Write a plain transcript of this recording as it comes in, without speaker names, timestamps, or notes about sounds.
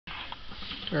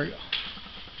There you go.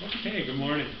 Okay, good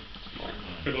morning.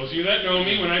 For those of you that know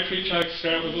me, when I preach, I like to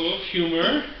start with a little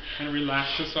humor, kind of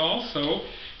relax us all. So,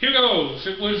 here goes.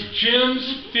 It was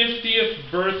Jim's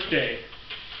 50th birthday,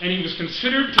 and he was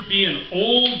considered to be an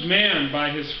old man by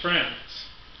his friends.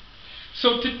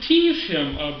 So, to tease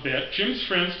him a bit, Jim's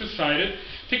friends decided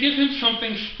to give him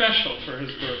something special for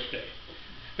his birthday.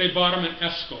 They bought him an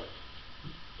escort.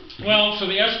 Well, so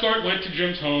the escort went to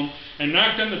Jim's home and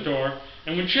knocked on the door,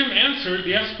 and when Jim answered,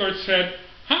 the escort said,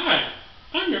 "Hi,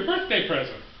 I'm your birthday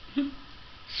present."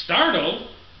 Startled,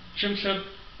 Jim said,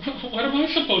 "What am I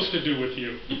supposed to do with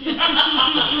you?"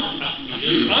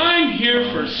 "I'm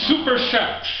here for super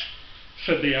sex,"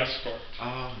 said the escort.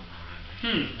 Oh,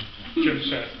 Jim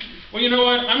said. "Well, you know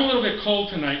what? I'm a little bit cold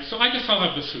tonight, so I guess I'll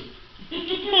have the soup."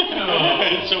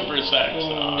 Super sex.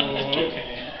 Oh,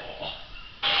 okay.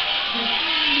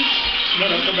 No,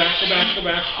 go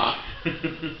back.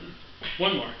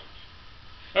 One more.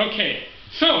 Okay,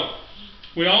 so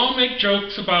we all make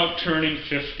jokes about turning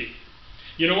 50.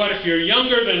 You know what? If you're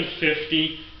younger than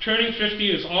 50, turning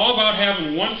 50 is all about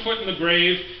having one foot in the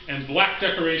grave and black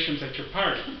decorations at your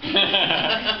party.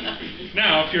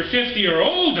 Now, if you're 50 or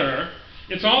older,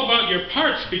 it's all about your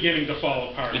parts beginning to fall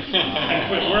apart and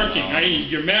quit working, i.e.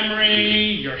 your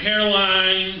memory, your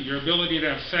hairline, your ability to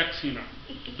have sex, you know.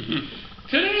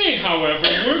 Today, however,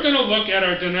 we're going to look at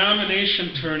our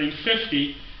denomination turning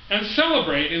 50 and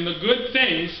celebrate in the good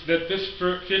things that this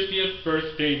 50th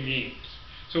birthday means.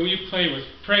 So will you pray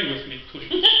with me,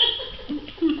 please?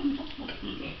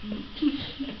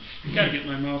 I've got to get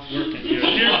my mouth working here.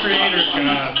 Dear Creator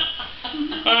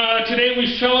God, today we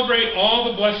celebrate all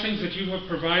the blessings that you have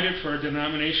provided for our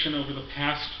denomination over the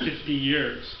past 50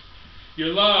 years.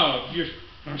 Your love,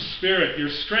 our spirit, your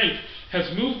strength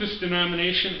has moved this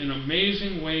denomination in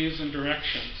amazing ways and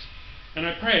directions. And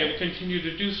I pray it will continue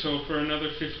to do so for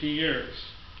another 50 years.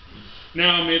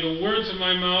 Now may the words of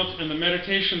my mouth and the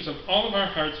meditations of all of our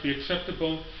hearts be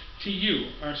acceptable to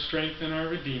you, our strength and our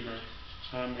Redeemer.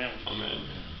 Amen. Amen.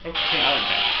 Okay. I'm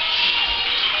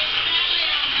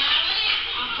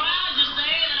proud to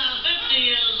say that I'm 50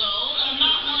 years old. I'm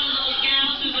not one of those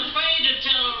gals who's afraid to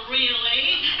tell her real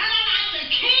age. And I like to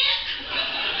kick,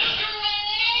 stretch, and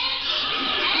kick.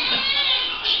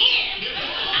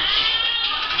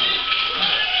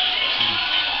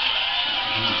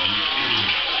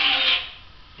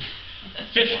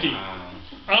 50.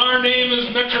 Our name is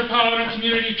Metropolitan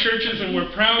Community Churches, and we're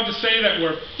proud to say that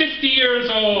we're 50 years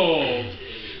old.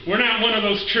 We're not one of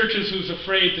those churches who's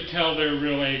afraid to tell their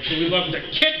real age. We love to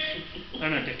kick,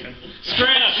 I'm not kicking,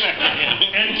 stretch,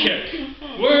 and kick.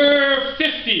 We're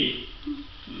 50.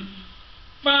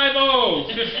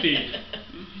 50.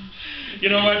 You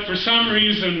know what, for some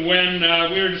reason when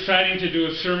we were deciding to do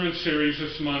a sermon series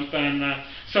this month on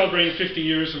celebrating 50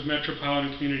 years of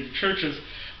Metropolitan Community Churches,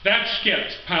 that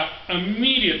skit popped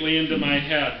immediately into my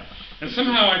head. And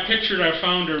somehow I pictured our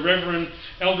founder, Reverend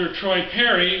Elder Troy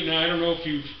Perry. Now, I don't know if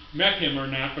you've met him or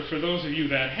not, but for those of you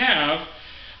that have,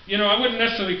 you know, I wouldn't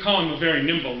necessarily call him a very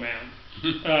nimble man.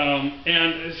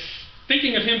 And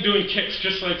thinking of him doing kicks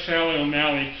just like Sally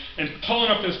O'Malley and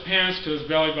pulling up his pants to his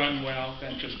belly button, well,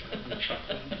 that just got me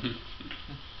chuckling.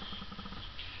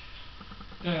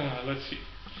 Let's see.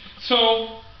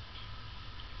 So,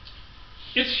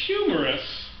 it's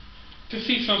humorous to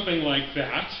see something like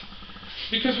that,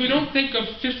 because we don't think of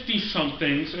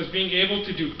 50-somethings as being able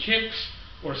to do kicks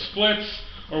or splits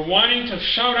or wanting to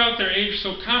shout out their age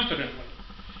so confidently.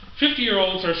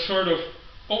 50-year-olds are sort of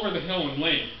over the hill and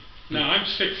lame. Now, I'm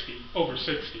 60, over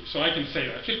 60, so I can say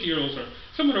that. 50-year-olds are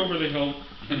somewhat over the hill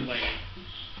and lame.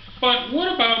 But what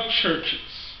about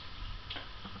churches?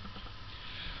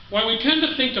 While we tend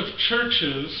to think of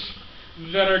churches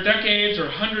that are decades or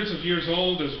hundreds of years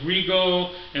old as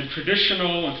regal and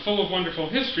traditional and full of wonderful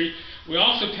history, we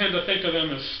also tend to think of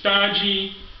them as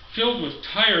stodgy, filled with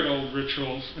tired old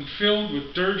rituals, and filled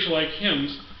with dirge-like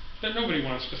hymns that nobody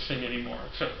wants to sing anymore,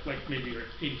 except like maybe your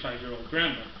 85-year-old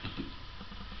grandma.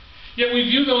 Yet we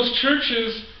view those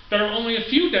churches that are only a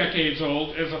few decades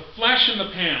old as a flash in the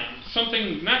pan,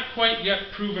 something not quite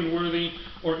yet proven worthy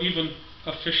or even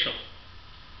official.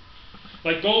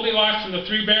 Like Goldilocks and the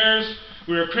Three Bears,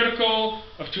 we are critical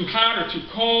of too hot or too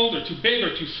cold, or too big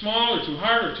or too small, or too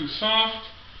hard or too soft,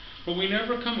 but we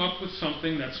never come up with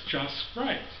something that's just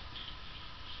right.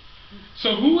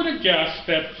 So who would have guessed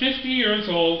that 50 years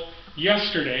old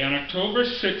yesterday, on October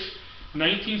 6,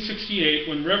 1968,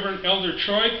 when Reverend Elder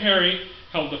Troy Perry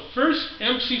held the first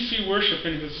MCC worship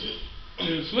in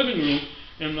his living room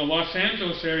in the Los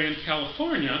Angeles area in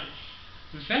California,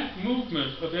 that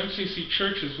movement of MCC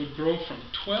churches would grow from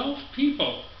 12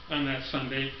 people on that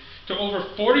Sunday to to over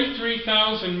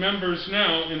 43,000 members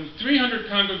now in 300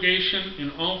 congregations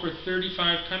in over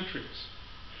 35 countries.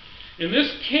 In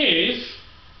this case,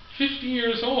 50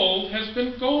 years old has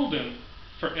been golden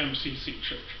for MCC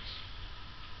churches.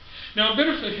 Now, a bit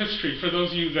of a history for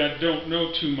those of you that don't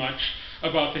know too much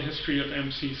about the history of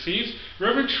MCCs.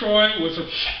 Reverend Troy was a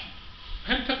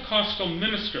Pentecostal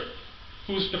minister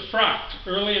who was defrocked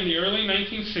in the early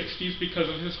 1960s because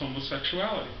of his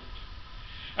homosexuality.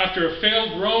 After a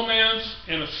failed romance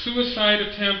and a suicide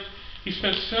attempt, he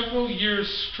spent several years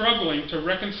struggling to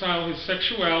reconcile his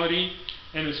sexuality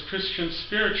and his Christian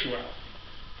spirituality.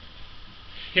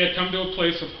 He had come to a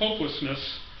place of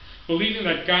hopelessness, believing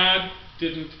that God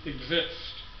didn't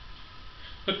exist.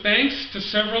 But thanks to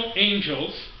several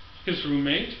angels, his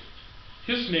roommate,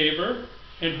 his neighbor,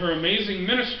 and her amazing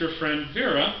minister friend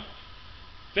Vera,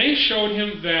 they showed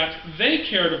him that they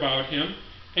cared about him,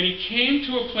 and he came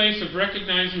to a place of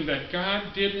recognizing that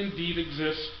God did indeed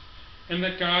exist and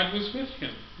that God was with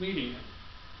him, leading him.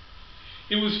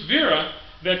 It was Vera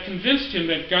that convinced him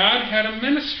that God had a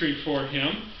ministry for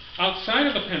him outside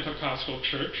of the Pentecostal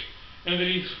church and that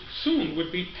he soon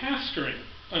would be pastoring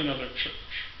another church.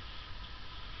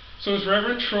 So as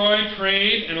Reverend Troy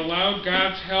prayed and allowed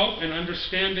God's help and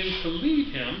understanding to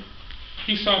lead him,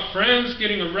 he saw friends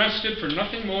getting arrested for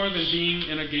nothing more than being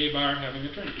in a gay bar having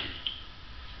a drink.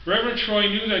 Reverend Troy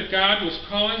knew that God was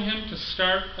calling him to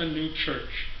start a new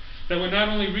church that would not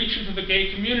only reach into the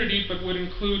gay community, but would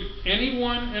include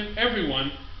anyone and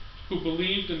everyone who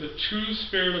believed in the true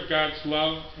spirit of God's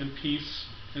love and peace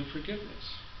and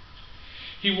forgiveness.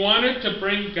 He wanted to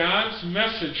bring God's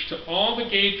message to all the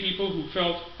gay people who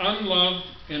felt unloved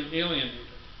and alienated.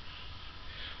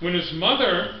 When his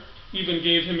mother even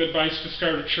gave him advice to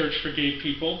start a church for gay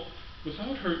people,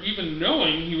 without her even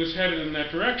knowing he was headed in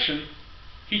that direction,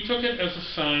 he took it as a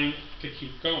sign to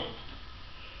keep going.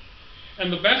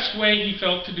 And the best way he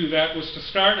felt to do that was to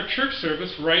start a church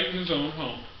service right in his own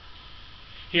home.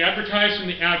 He advertised in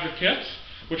the Advocate,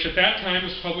 which at that time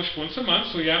was published once a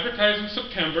month, so he advertised in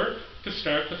September to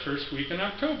start the first week in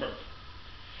October.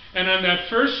 And on that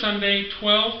first Sunday,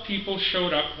 12 people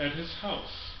showed up at his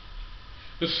house.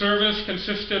 The service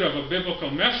consisted of a biblical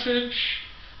message,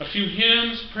 a few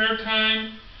hymns, prayer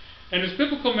time, and his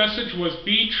biblical message was,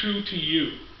 "Be true to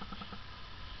you."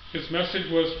 His message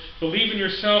was, believe in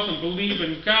yourself and believe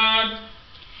in God,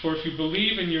 for if you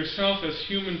believe in yourself as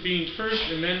human being first,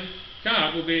 and then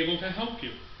God will be able to help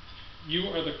you. You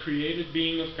are the created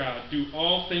being of God. Do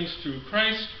all things through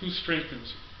Christ who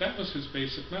strengthens you. That was his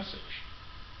basic message.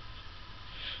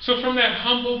 So from that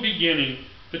humble beginning,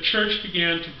 the church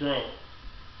began to grow.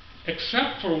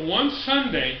 Except for one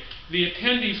Sunday, the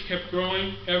attendees kept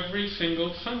growing every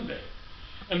single Sunday.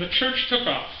 And the church took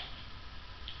off.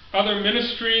 Other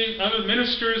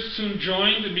ministers soon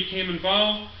joined and became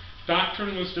involved.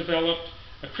 Doctrine was developed.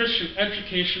 A Christian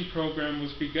education program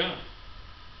was begun.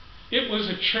 It was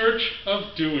a church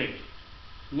of doing.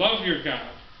 Love your God.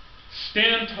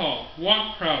 Stand tall.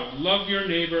 Walk proud. Love your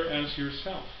neighbor as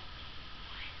yourself.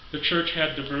 The church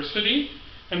had diversity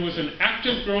and was an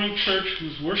active, growing church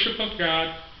whose worship of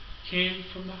God came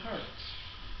from the hearts.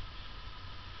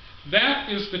 That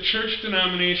is the church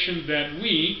denomination that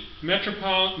we,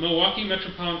 Milwaukee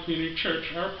Metropolitan Community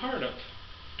Church, are a part of.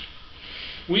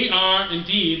 We are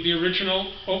indeed the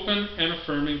original open and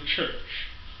affirming church.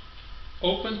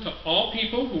 Open to all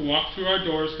people who walk through our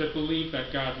doors that believe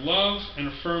that God loves and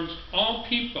affirms all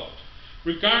people,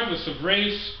 regardless of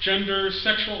race, gender,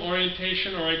 sexual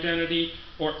orientation or identity,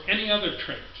 or any other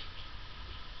trait.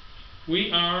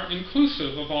 We are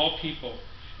inclusive of all people,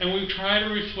 and we try to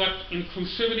reflect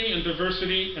inclusivity and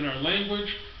diversity in our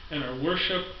language, and our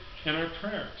worship, and our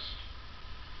prayers.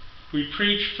 We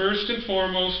preach first and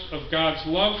foremost of God's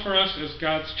love for us as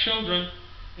God's children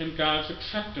and God's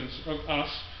acceptance of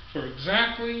us for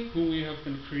exactly who we have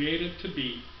been created to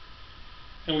be.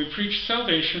 And we preach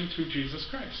salvation through Jesus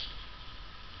Christ.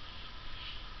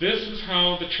 This is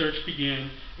how the church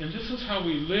began, and this is how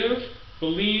we live,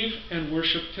 believe, and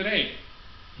worship today.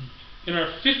 In our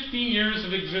 50 years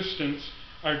of existence,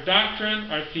 our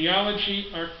doctrine, our theology,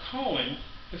 our calling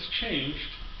has changed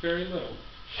very little.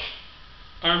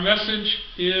 Our message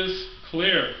is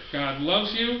clear. God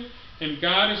loves you, and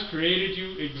God has created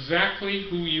you exactly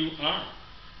who you are.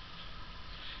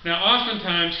 Now,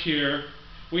 oftentimes here,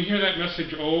 we hear that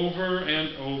message over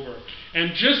and over.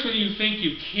 And just when you think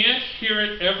you can't hear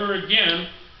it ever again,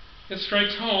 it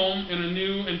strikes home in a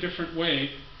new and different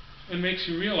way and makes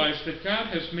you realize that God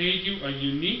has made you a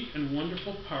unique and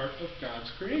wonderful part of God's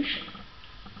creation.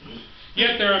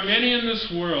 Yet there are many in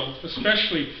this world,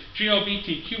 especially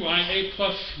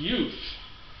LGBTQIA+ youth,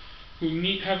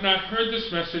 have not heard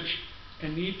this message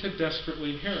and need to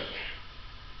desperately hear it.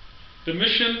 The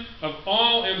mission of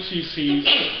all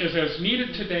MCCs is as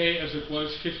needed today as it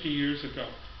was 50 years ago.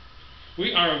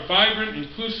 We are a vibrant,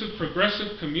 inclusive,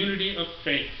 progressive community of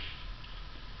faith.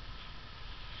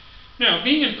 Now,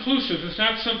 being inclusive is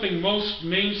not something most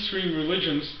mainstream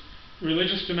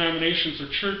religious denominations or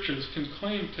churches can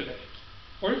claim today,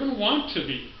 or even want to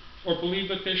be, or believe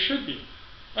that they should be,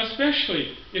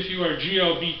 especially if you are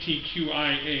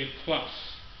GLBTQIA+.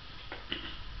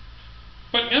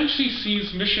 But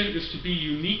MCC's mission is to be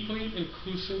uniquely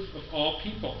inclusive of all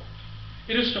people.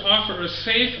 It is to offer a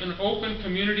safe and open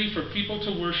community for people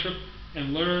to worship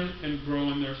and learn and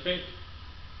grow in their faith.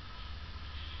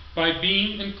 By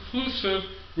being inclusive,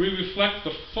 we reflect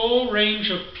the full range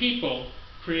of people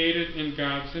created in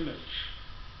God's image.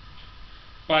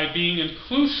 By being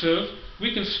inclusive,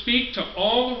 we can speak to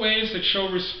all the ways that show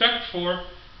respect for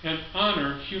and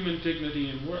honor human dignity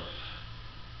and worth.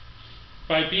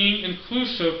 By being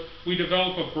inclusive, we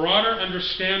develop a broader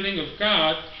understanding of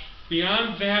God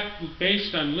beyond that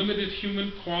based on limited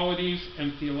human qualities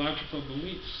and theological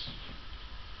beliefs.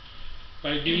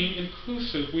 By being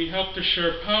inclusive, we help to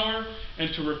share power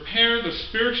and to repair the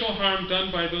spiritual harm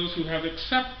done by those who have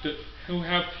excessive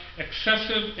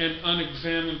and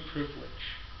unexamined privilege.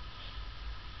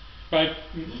 By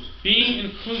being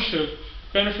inclusive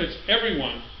benefits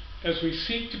everyone as we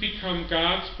seek to become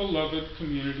God's beloved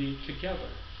community together.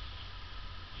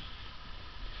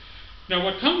 Now,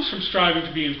 what comes from striving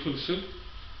to be inclusive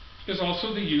is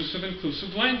also the use of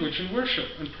inclusive language in worship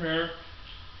and prayer.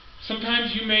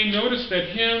 Sometimes you may notice that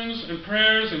hymns and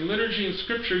prayers and liturgy and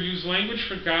scripture use language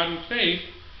for God and faith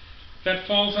that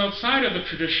falls outside of the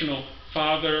traditional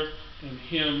father and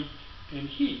him and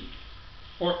he,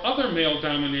 or other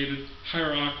male-dominated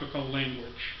hierarchical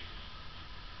language.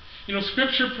 You know,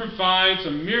 Scripture provides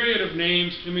a myriad of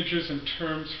names, images, and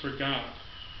terms for God.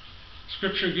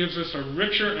 Scripture gives us a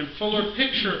richer and fuller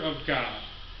picture of God.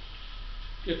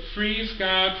 It frees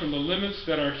God from the limits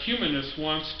that our humanness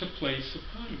wants to place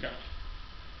upon God.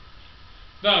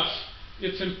 Thus,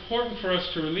 it's important for us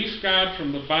to release God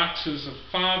from the boxes of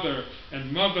Father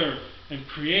and Mother and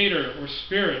Creator or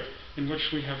Spirit in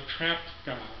which we have trapped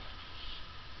God.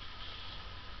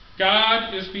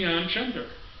 God is beyond gender,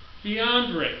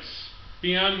 beyond race,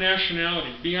 beyond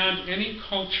nationality, beyond any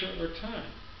culture or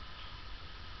time.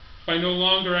 By no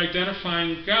longer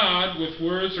identifying God with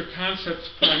words or concepts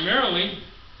primarily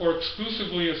or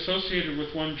exclusively associated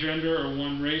with one gender or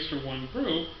one race or one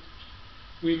group,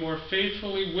 we more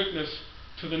faithfully witness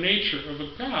to the nature of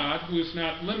a God who is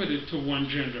not limited to one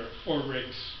gender or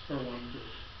race or one group.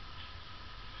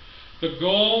 The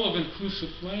goal of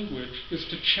inclusive language is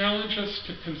to challenge us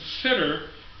to consider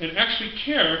and actually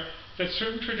care that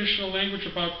certain traditional language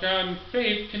about God and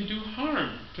faith can do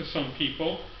harm to some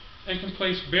people and can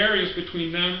place barriers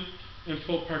between them and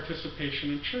full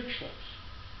participation in church life.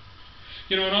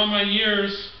 You know, in all my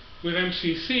years with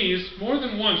MCCs, more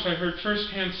than once I heard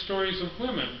firsthand stories of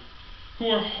women who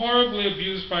were horribly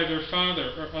abused by their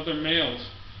father or other males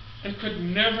and could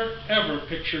never, ever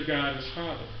picture God as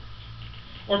Father.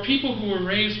 Or people who were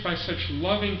raised by such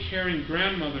loving, caring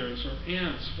grandmothers or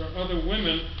aunts or other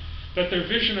women that their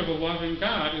vision of a loving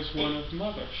God is one of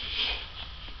mother.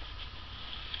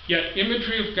 Yet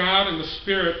imagery of God and the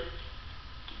Spirit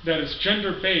that is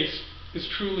gender-based is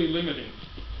truly limiting.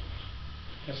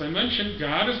 As I mentioned,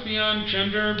 God is beyond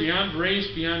gender, beyond race,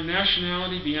 beyond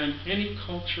nationality, beyond any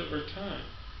culture or time.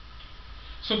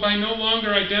 So by no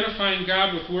longer identifying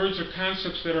God with words or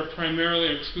concepts that are primarily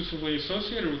or exclusively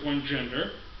associated with one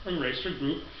gender or race or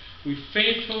group, we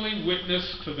faithfully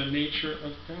witness to the nature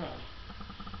of God.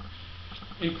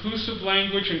 Inclusive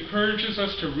language encourages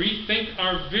us to rethink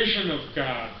our vision of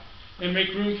God and make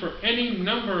room for any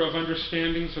number of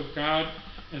understandings of God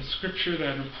and Scripture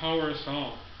that empower us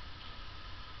all.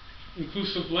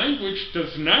 Inclusive language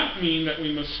does not mean that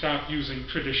we must stop using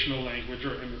traditional language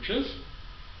or images.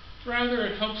 Rather,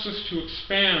 it helps us to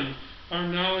expand our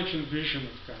knowledge and vision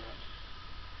of God.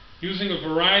 Using a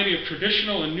variety of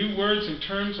traditional and new words and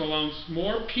terms allows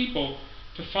more people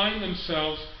to find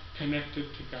themselves connected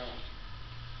to God.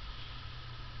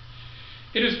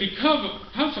 It is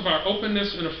because of our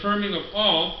openness and affirming of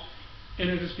all, and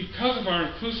it is because of our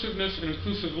inclusiveness and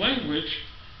inclusive language,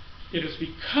 it is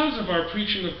because of our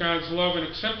preaching of God's love and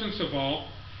acceptance of all,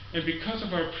 and because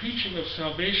of our preaching of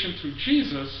salvation through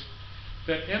Jesus,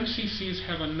 that MCCs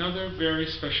have another very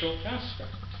special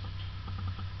aspect.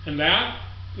 And that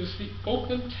is the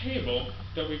open table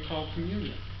that we call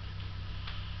communion.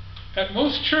 At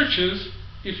most churches,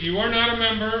 if you are not a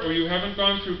member or you haven't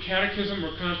gone through catechism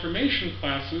or confirmation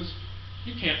classes,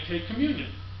 you can't take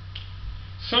communion.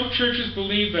 Some churches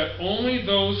believe that only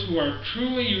those who are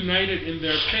truly united in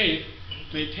their faith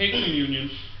may take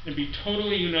communion, and to be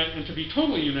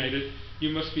totally united, you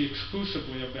must be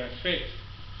exclusively of that faith.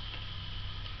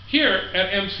 Here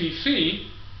at MCC,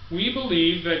 we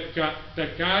believe that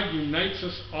God unites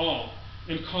us all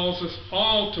and calls us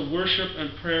all to worship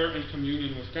and prayer and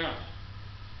communion with God.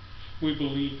 We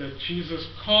believe that Jesus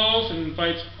calls and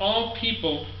invites all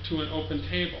people to an open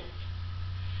table.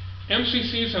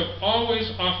 MCCs have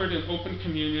always offered an open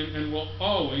communion and will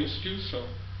always do so.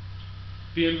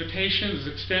 The invitation is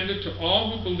extended to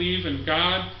all who believe in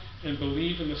God and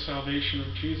believe in the salvation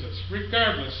of Jesus,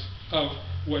 regardless of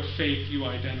what faith you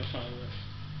identify with.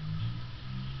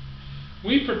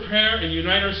 We prepare and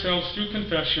unite ourselves through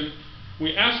confession.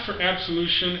 We ask for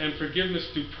absolution and forgiveness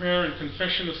through prayer and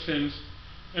confession of sins,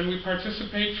 and we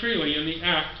participate freely in the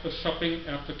act of supping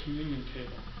at the communion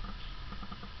table.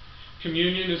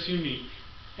 Communion is unique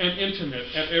and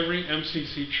intimate at every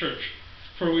MCC church,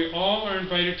 for we all are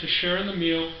invited to share in the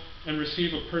meal and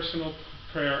receive a personal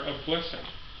prayer of blessing.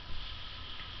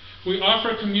 We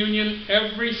offer communion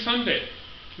every Sunday,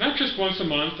 not just once a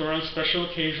month or on special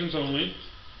occasions only,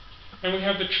 and we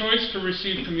have the choice to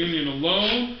receive communion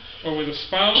alone, or with a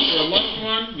spouse or a loved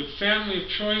one, with family of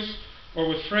choice, or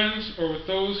with friends, or with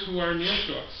those who are near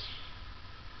to us.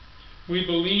 We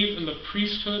believe in the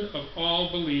priesthood of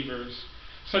all believers,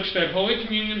 such that Holy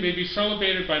Communion may be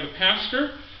celebrated by the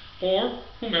pastor or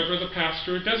whomever the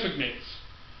pastor designates.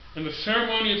 And the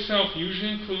ceremony itself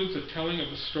usually includes a telling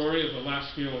of the story of the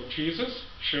last meal of Jesus,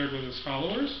 shared with his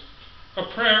followers, a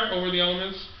prayer over the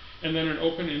elements, and then an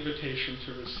open invitation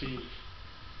to receive.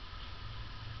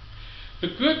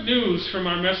 The good news from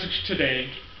our message today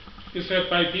is that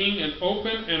by being an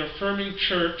open and affirming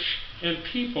church and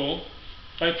people,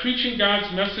 by preaching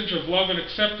God's message of love and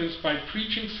acceptance, by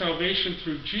preaching salvation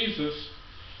through Jesus,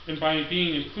 and by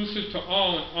being inclusive to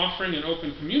all and offering an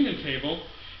open communion table,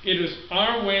 it is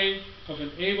our way of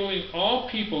enabling all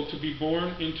people to be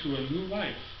born into a new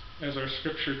life, as our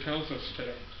scripture tells us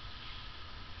today.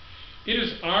 It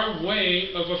is our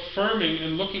way of affirming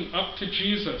and looking up to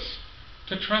Jesus,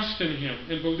 to trust in him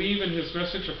and believe in his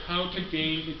message of how to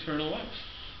gain eternal life.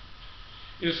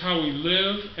 It is how we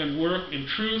live and work in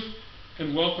truth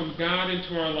and welcome God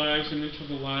into our lives and into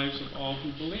the lives of all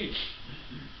who believe.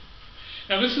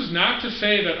 Now, this is not to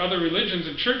say that other religions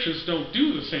and churches don't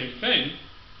do the same thing.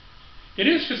 It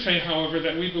is to say, however,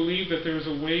 that we believe that there is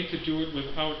a way to do it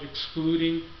without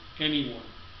excluding anyone.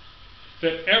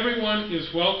 That everyone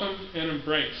is welcomed and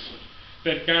embraced.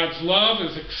 That God's love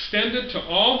is extended to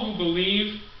all who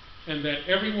believe, and that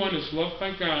everyone is loved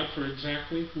by God for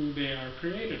exactly who they are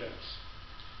created as.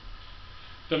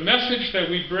 The message that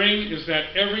we bring is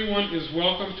that everyone is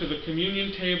welcome to the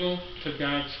communion table, to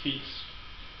God's feast.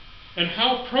 And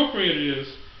how appropriate it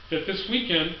is that this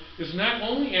weekend is not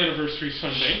only Anniversary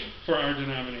Sunday for our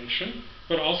denomination,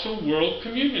 but also World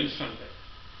Communion Sunday.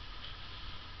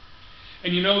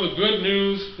 And you know, the good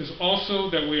news is also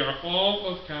that we are all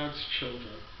of God's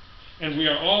children, and we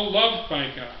are all loved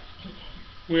by God.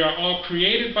 We are all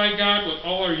created by God with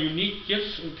all our unique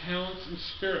gifts and talents and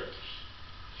spirit.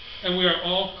 And we are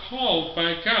all called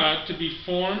by God to be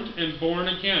formed and born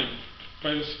again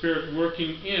by the Spirit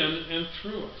working in and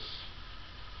through us.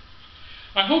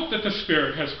 I hope that the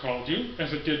Spirit has called you,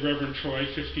 as it did Reverend Troy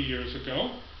 50 years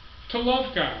ago, to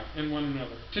love God and one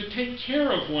another, to take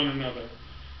care of one another,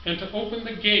 and to open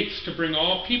the gates to bring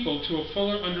all people to a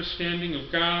fuller understanding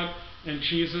of God and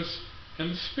Jesus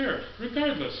and the Spirit,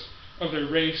 regardless of their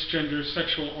race, gender,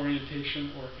 sexual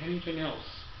orientation, or anything else.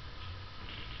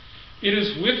 It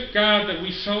is with God that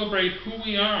we celebrate who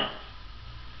we are,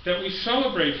 that we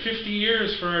celebrate 50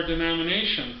 years for our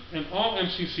denomination and all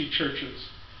MCC churches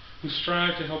who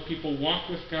strive to help people walk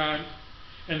with God,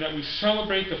 and that we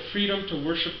celebrate the freedom to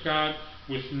worship God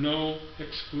with no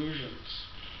exclusions.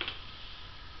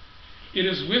 It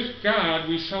is with God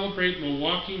we celebrate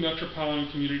Milwaukee Metropolitan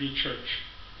Community Church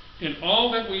in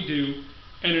all that we do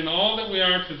and in all that we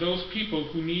are to those people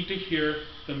who need to hear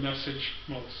the message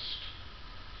most.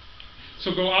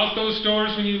 So go out those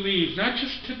doors when you leave, not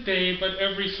just today, but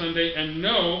every Sunday, and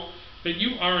know that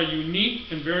you are a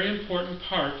unique and very important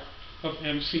part of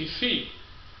MCC,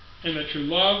 and that your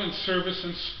love and service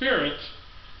and spirit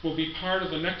will be part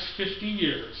of the next 50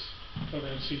 years of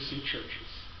MCC churches.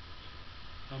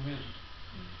 Amen.